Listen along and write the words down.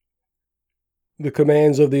The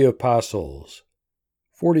Commands of the Apostles.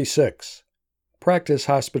 46. Practice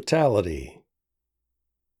hospitality.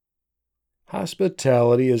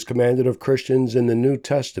 Hospitality as commanded of Christians in the New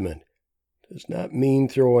Testament does not mean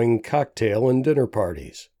throwing cocktail and dinner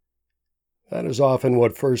parties. That is often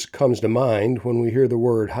what first comes to mind when we hear the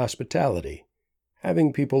word hospitality.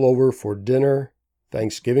 Having people over for dinner,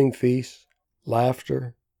 Thanksgiving feasts,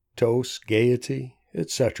 laughter, toasts, gaiety,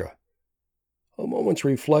 etc. A moment's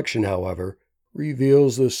reflection, however,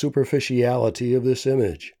 reveals the superficiality of this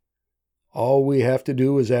image. All we have to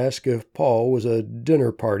do is ask if Paul was a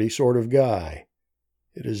dinner party sort of guy.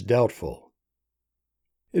 It is doubtful.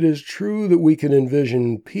 It is true that we can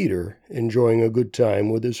envision Peter enjoying a good time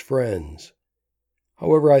with his friends.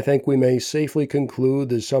 However, I think we may safely conclude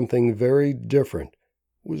that something very different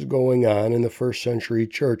was going on in the first century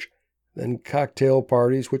church than cocktail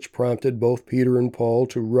parties which prompted both Peter and Paul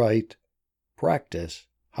to practice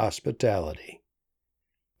hospitality.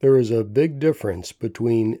 There is a big difference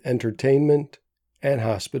between entertainment and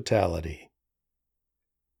hospitality.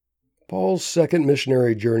 Paul's second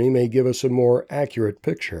missionary journey may give us a more accurate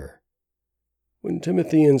picture. When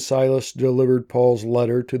Timothy and Silas delivered Paul's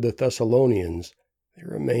letter to the Thessalonians, they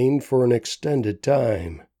remained for an extended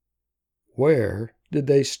time. Where did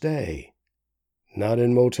they stay? Not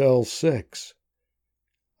in Motel 6.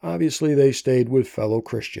 Obviously, they stayed with fellow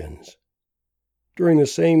Christians. During the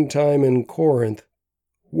same time in Corinth,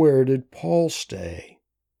 where did Paul stay?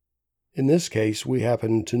 In this case, we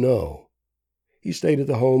happen to know. He stayed at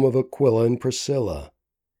the home of Aquila and Priscilla.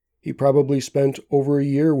 He probably spent over a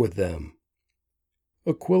year with them.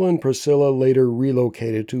 Aquila and Priscilla later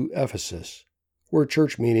relocated to Ephesus, where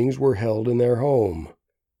church meetings were held in their home.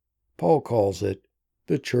 Paul calls it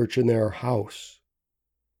the church in their house.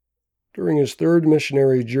 During his third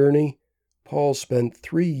missionary journey, Paul spent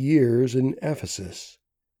 3 years in Ephesus.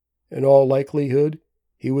 In all likelihood,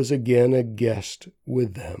 he was again a guest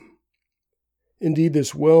with them. Indeed,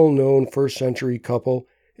 this well-known first-century couple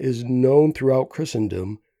is known throughout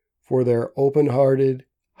Christendom for their open-hearted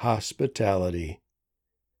hospitality.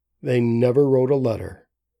 They never wrote a letter.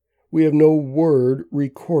 We have no word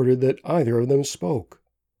recorded that either of them spoke,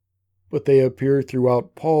 but they appear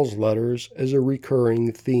throughout Paul's letters as a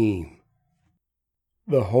recurring theme.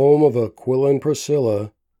 The home of Aquila and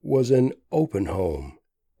Priscilla was an open home,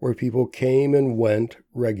 where people came and went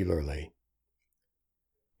regularly.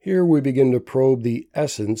 Here we begin to probe the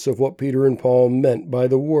essence of what Peter and Paul meant by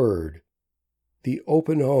the word: the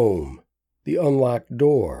open home, the unlocked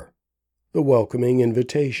door, the welcoming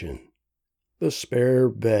invitation, the spare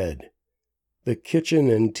bed, the kitchen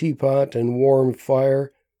and teapot and warm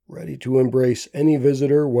fire ready to embrace any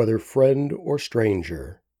visitor, whether friend or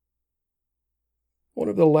stranger. One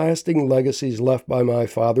of the lasting legacies left by my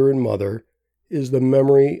father and mother is the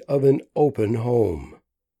memory of an open home.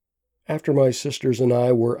 After my sisters and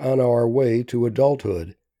I were on our way to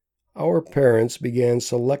adulthood, our parents began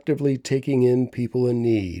selectively taking in people in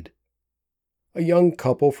need. A young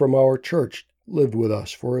couple from our church lived with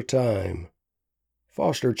us for a time.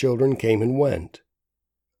 Foster children came and went.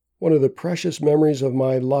 One of the precious memories of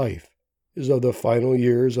my life is of the final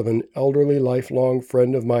years of an elderly lifelong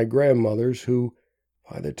friend of my grandmother's who,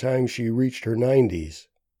 by the time she reached her 90s,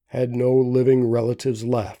 had no living relatives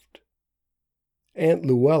left. Aunt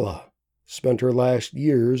Luella spent her last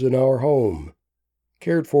years in our home,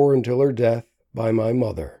 cared for until her death by my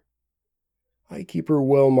mother. I keep her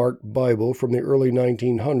well-marked Bible from the early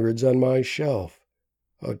 1900s on my shelf,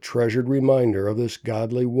 a treasured reminder of this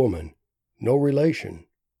godly woman, no relation,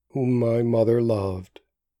 whom my mother loved.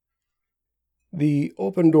 The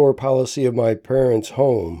open-door policy of my parents'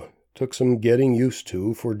 home took some getting used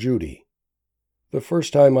to for Judy. The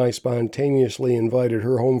first time I spontaneously invited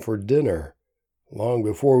her home for dinner, long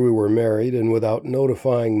before we were married and without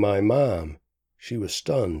notifying my mom, she was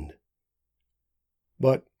stunned.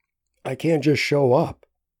 "But I can't just show up.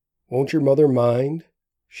 Won't your mother mind?"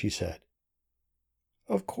 she said.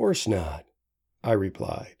 "Of course not," I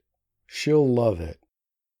replied. "She'll love it."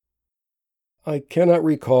 I cannot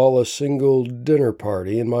recall a single dinner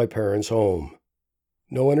party in my parents' home.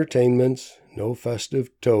 No entertainments, no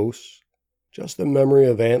festive toasts, just the memory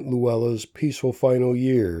of Aunt Luella's peaceful final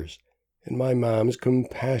years and my mom's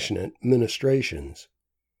compassionate ministrations.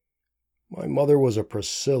 My mother was a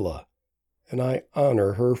Priscilla, and I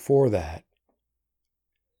honor her for that.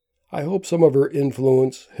 I hope some of her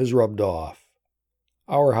influence has rubbed off.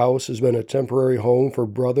 Our house has been a temporary home for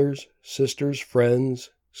brothers, sisters, friends,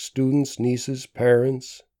 students, nieces,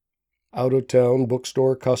 parents, out-of-town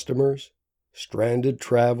bookstore customers, stranded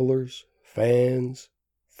travelers, fans,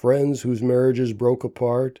 friends whose marriages broke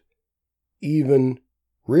apart, even,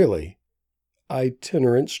 really,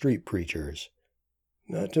 itinerant street preachers,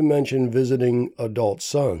 not to mention visiting adult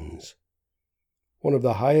sons. One of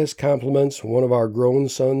the highest compliments one of our grown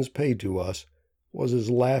sons paid to us was his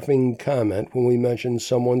laughing comment when we mentioned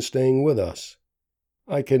someone staying with us.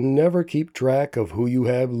 "I can never keep track of who you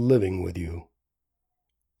have living with you."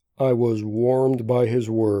 I was warmed by his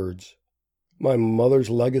words. My mother's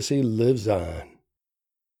legacy lives on.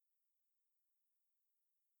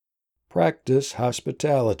 Practice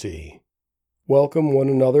hospitality. Welcome one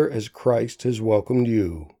another as Christ has welcomed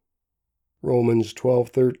you. Romans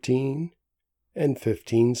 12:13 and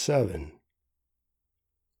 15:7.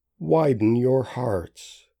 Widen your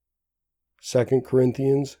hearts. 2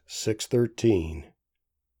 Corinthians 6:13.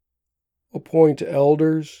 Appoint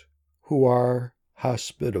elders who are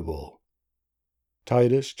hospitable.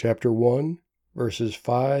 Titus chapter 1, verses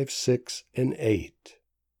 5, 6, and 8.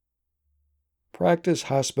 Practice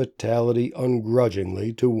hospitality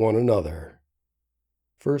ungrudgingly to one another.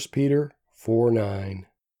 1 Peter 4:9.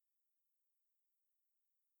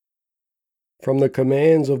 From the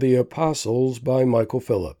Commands of the Apostles by Michael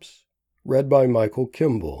Phillips. Read by Michael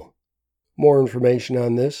Kimball. More information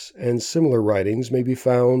on this and similar writings may be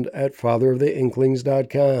found at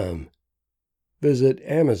fatheroftheinklings.com. Visit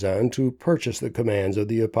Amazon to purchase the Commands of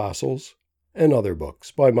the Apostles and other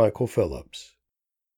books by Michael Phillips.